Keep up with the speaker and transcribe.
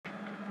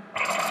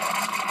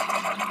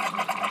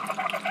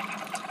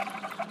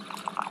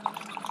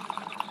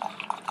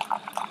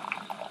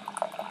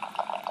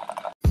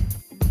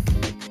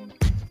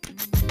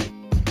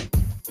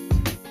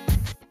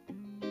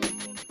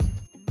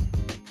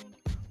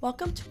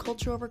Welcome to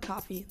Culture Over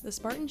Coffee, the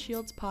Spartan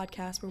Shields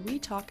podcast where we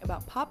talk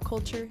about pop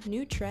culture,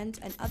 new trends,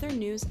 and other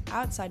news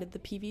outside of the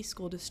PV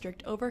school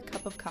district over a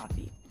cup of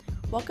coffee.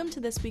 Welcome to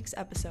this week's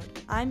episode.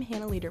 I'm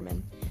Hannah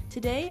Lederman.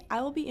 Today,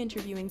 I will be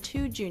interviewing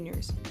two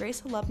juniors,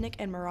 Grace Halupnik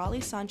and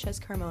Marali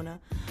Sanchez-Carmona,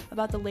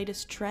 about the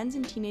latest trends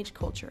in teenage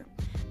culture.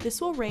 This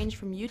will range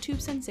from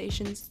YouTube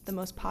sensations, the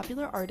most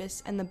popular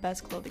artists, and the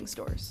best clothing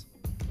stores.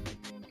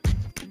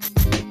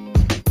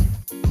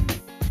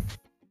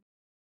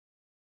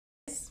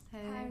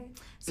 Hi.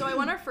 So I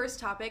want our first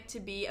topic to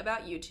be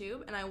about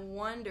YouTube, and I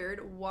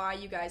wondered why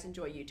you guys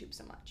enjoy YouTube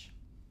so much.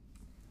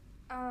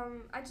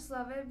 I just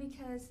love it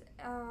because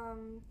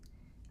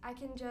I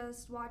can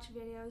just watch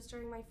videos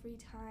during my free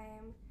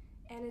time,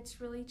 and it's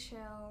really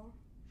chill.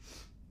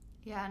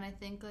 Yeah, and I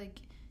think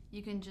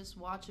you can just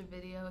watch a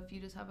video if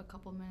you just have a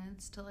couple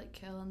minutes to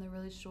kill, and they're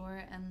really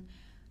short, and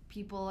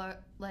people are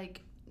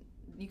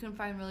you can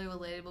find really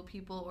relatable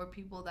people or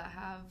people that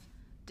have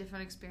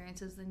different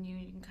experiences than you.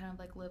 You can kind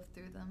of live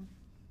through them.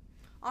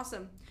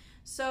 Awesome.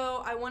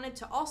 So I wanted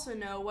to also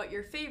know what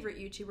your favorite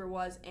YouTuber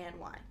was and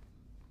why.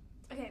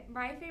 Okay,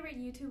 my favorite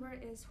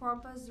YouTuber is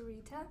Juanpa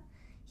Zurita.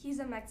 He's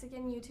a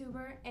Mexican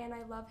YouTuber, and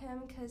I love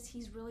him because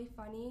he's really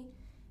funny,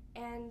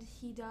 and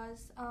he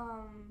does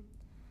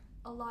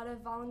a lot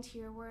of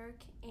volunteer work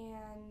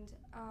and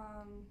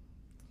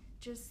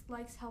just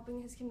likes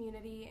helping his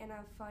community in a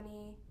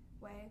funny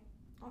way.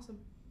 Awesome.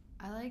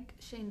 I like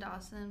Shane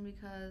Dawson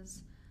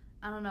because,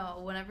 I don't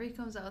know, whenever he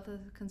comes out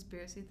with a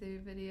conspiracy theory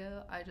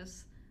video, I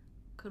just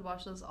could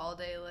watch those all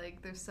day.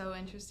 They're so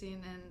interesting,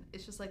 and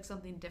it's just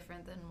something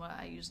different than what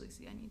I usually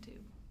see on YouTube.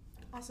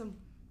 Awesome.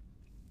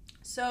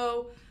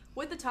 So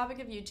with the topic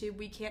of YouTube,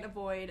 we can't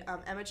avoid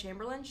Emma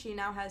Chamberlain. She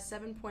now has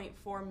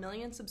 7.4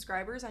 million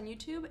subscribers on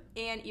YouTube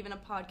and even a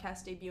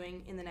podcast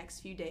debuting in the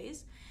next few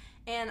days.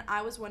 And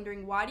I was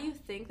wondering, why do you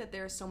think that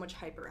there is so much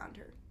hype around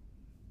her?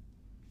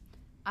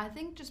 I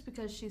think just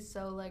because she's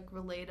so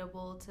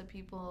relatable to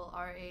people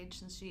our age,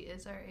 since she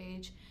is our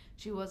age.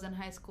 She was in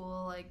high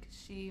school,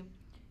 she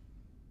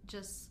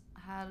just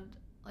had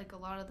a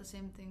lot of the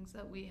same things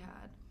that we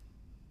had.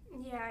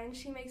 Yeah, and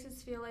she makes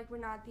us feel like we're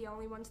not the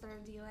only ones that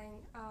are dealing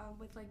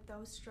with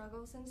those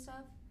struggles and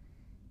stuff.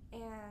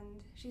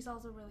 And she's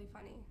also really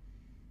funny.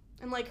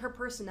 And her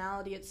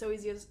personality, it's so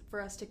easy for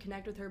us to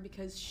connect with her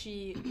because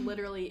she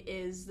literally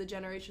is the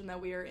generation that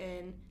we are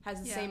in,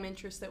 has the same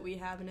interests that we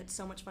have, and it's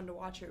so much fun to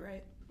watch her,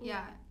 right?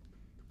 Yeah.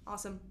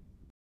 Awesome.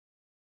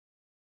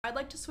 I'd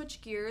like to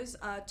switch gears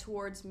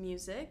towards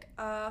music.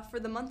 For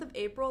the month of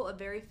April, a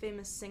very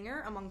famous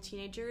singer among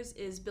teenagers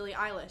is Billie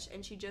Eilish,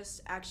 and she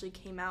just actually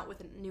came out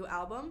with a new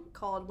album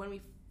called When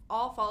We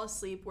All Fall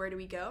Asleep, Where Do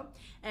We Go?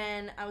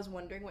 And I was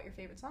wondering what your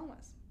favorite song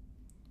was.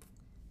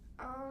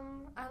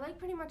 I like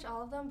pretty much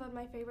all of them, but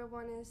my favorite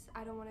one is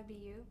I Don't Want to Be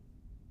You.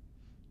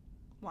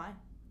 Why?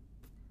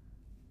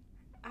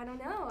 I don't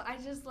know. I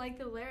just like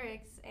the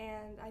lyrics,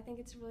 and I think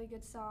it's a really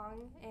good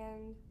song,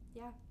 and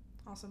yeah.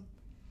 Awesome.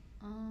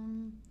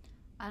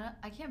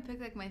 I can't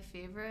pick my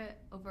favorite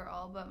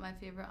overall, but my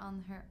favorite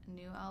on her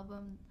new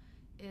album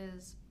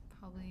is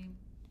probably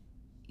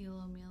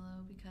Ilo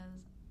Milo,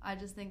 because I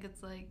just think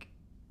it's a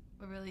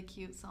really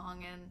cute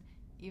song, and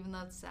even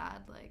though it's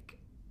sad,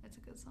 it's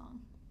a good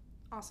song.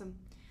 Awesome.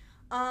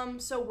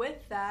 So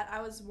with that,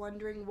 I was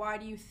wondering, why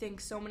do you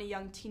think so many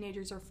young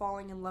teenagers are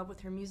falling in love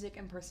with her music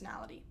and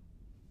personality?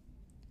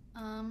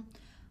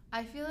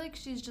 I feel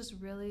she's just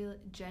really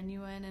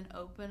genuine and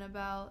open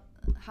about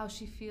how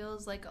she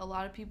feels. A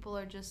lot of people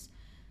are just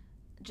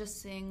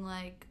sing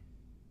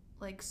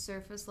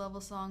surface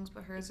level songs,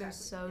 but hers are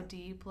so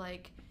deep.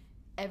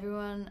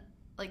 Everyone,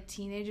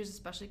 teenagers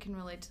especially, can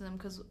relate to them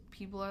because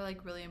people are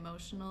really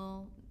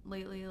emotional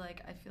lately.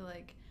 I feel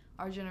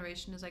our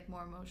generation is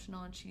more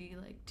emotional, and she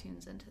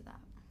tunes into that.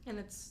 And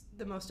it's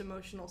the most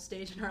emotional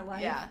stage in our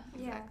life. Yeah,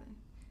 exactly.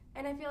 Yeah.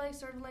 And I feel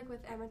sort of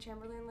with Emma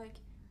Chamberlain,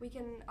 we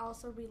can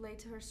also relate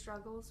to her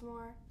struggles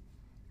more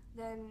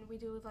than we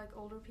do with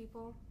older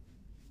people.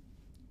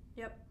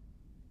 Yep.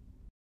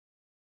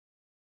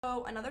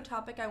 So another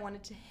topic I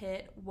wanted to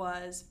hit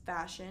was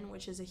fashion,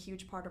 which is a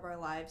huge part of our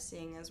lives,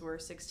 seeing as we're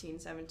 16,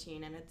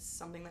 17, and it's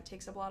something that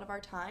takes up a lot of our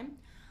time.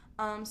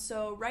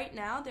 So right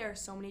now there are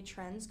so many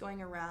trends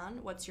going around.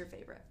 What's your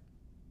favorite?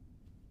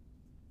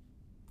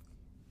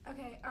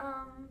 Okay,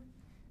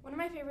 one of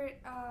my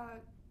favorite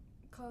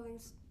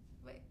clothing's...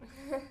 Wait.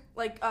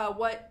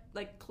 What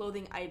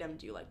clothing item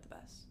do you like the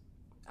best?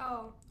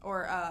 Oh.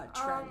 Or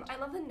trend? I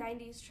love the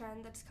 90s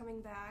trend that's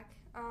coming back.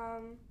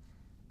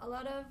 A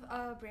lot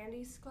of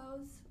Brandy's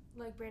clothes,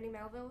 Brandy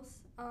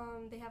Melville's,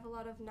 they have a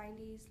lot of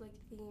 90s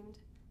themed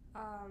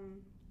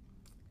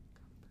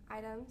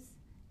items.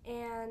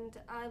 And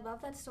I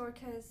love that store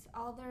because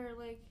all their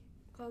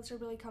clothes are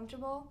really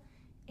comfortable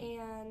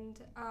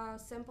and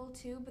simple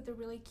too, but they're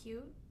really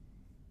cute.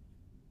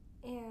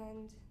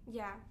 And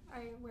yeah,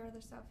 I wear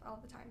their stuff all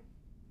the time.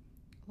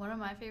 One of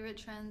my favorite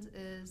trends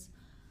is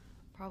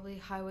probably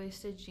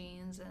high-waisted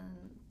jeans,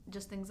 and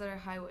just things that are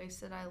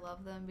high-waisted. I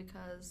love them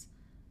because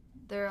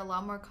they're a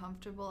lot more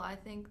comfortable, I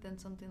think, than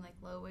something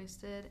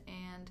low-waisted,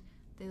 and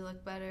they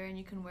look better, and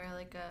you can wear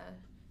like a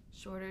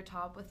shorter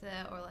top with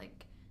it, or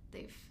like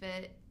they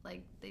fit,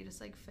 like they just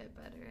like fit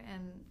better,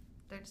 and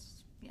they're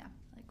just, yeah,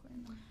 I like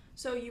wearing them.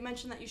 So you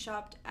mentioned that you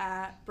shopped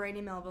at Brandy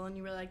Melville and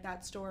you really like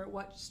that store.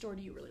 What store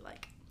do you really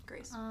like,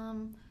 Grace?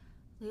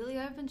 Lately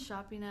I've been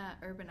shopping at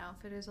Urban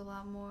Outfitters a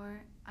lot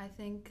more. I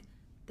think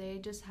they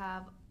just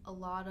have a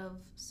lot of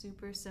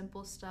super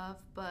simple stuff,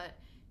 but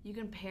you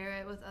can pair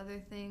it with other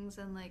things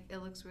and like it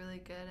looks really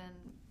good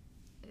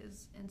and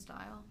is in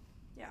style.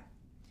 Yeah.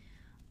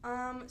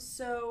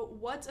 So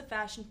what's a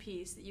fashion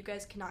piece that you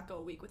guys cannot go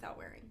a week without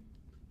wearing?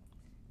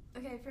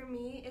 Okay, for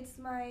me, it's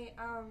my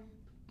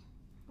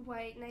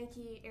white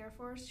Nike Air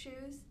Force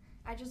shoes.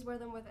 I just wear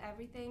them with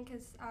everything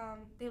because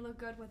they look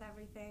good with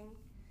everything,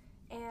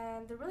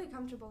 and they're really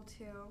comfortable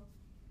too.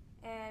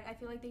 And I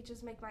feel like they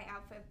just make my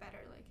outfit better,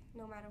 like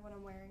no matter what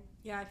I'm wearing.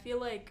 Yeah, I feel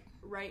like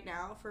right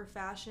now for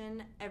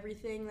fashion,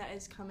 everything that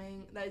is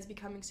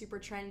becoming super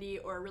trendy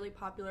or really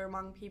popular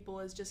among people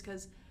is just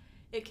because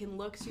it can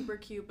look super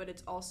cute, but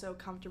it's also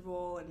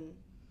comfortable and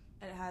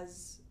it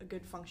has a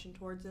good function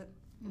towards it.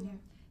 Mm-hmm.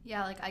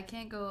 Yeah, like I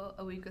can't go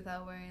a week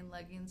without wearing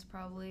leggings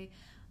probably.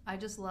 I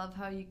just love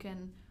how you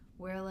can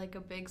wear like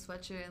a big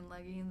sweatshirt and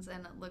leggings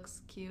and it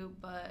looks cute,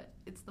 but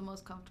it's the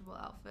most comfortable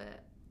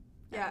outfit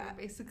ever,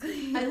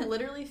 basically. I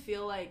literally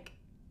feel like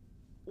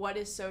what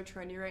is so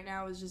trendy right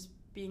now is just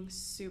being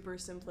super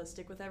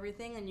simplistic with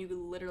everything, and you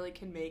literally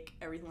can make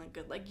everything look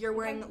good. Like you're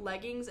wearing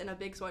leggings and a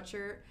big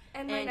sweatshirt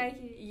and my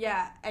Nike.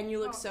 Yeah, and you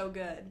look so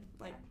good.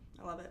 Like,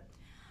 I love it.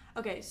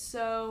 Okay,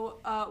 so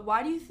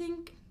why do you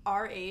think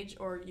our age,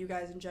 or you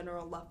guys in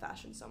general, love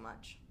fashion so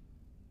much?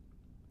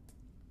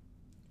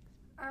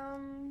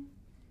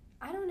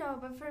 I don't know,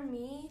 but for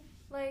me,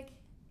 like,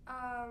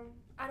 I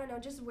don't know,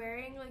 just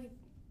wearing, like,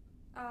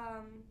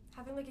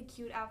 having, like, a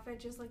cute outfit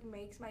just, like,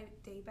 makes my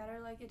day better.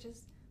 Like, it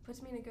just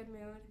puts me in a good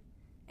mood.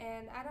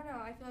 And I don't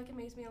know, I feel like it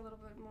makes me a little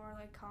bit more,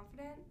 like,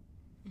 confident.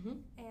 Mm-hmm.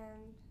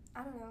 And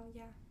I don't know,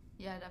 yeah.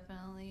 Yeah,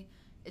 definitely.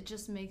 It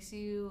just makes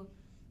you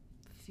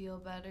feel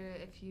better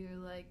if you,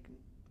 like,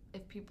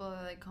 if people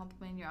are, like,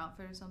 complimenting your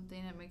outfit or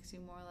something, it makes you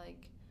more,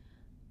 like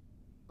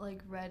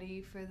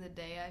ready for the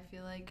day. I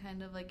feel like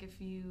kind of like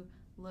if you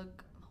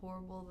look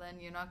horrible, then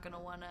you're not going to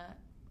want to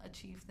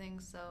achieve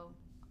things. So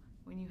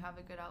when you have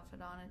a good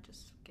outfit on, it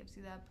just gives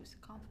you that boost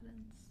of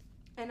confidence.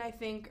 And I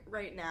think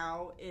right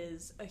now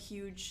is a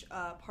huge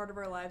part of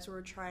our lives where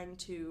we're trying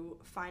to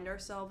find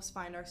ourselves,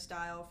 find our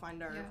style,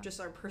 find our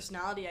just our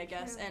personality, I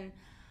guess. Yeah. And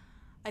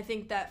I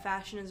think that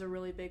fashion is a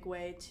really big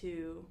way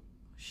to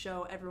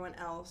show everyone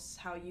else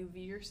how you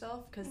view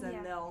yourself, because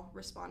then they'll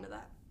respond to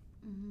that.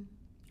 Mm-hmm.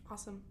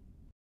 Awesome.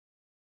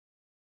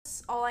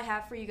 That's all I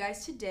have for you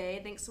guys today.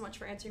 Thanks so much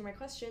for answering my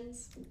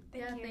questions.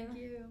 Thank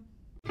you.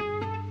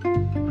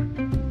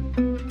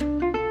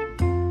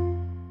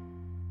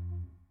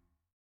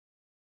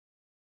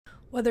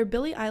 Whether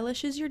Billie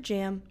Eilish is your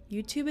jam,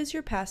 YouTube is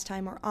your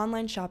pastime, or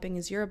online shopping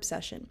is your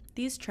obsession,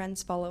 these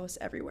trends follow us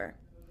everywhere.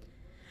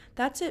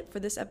 That's it for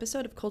this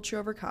episode of Culture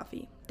Over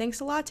Coffee. Thanks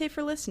a latte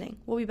for listening.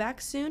 We'll be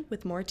back soon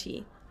with more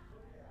tea.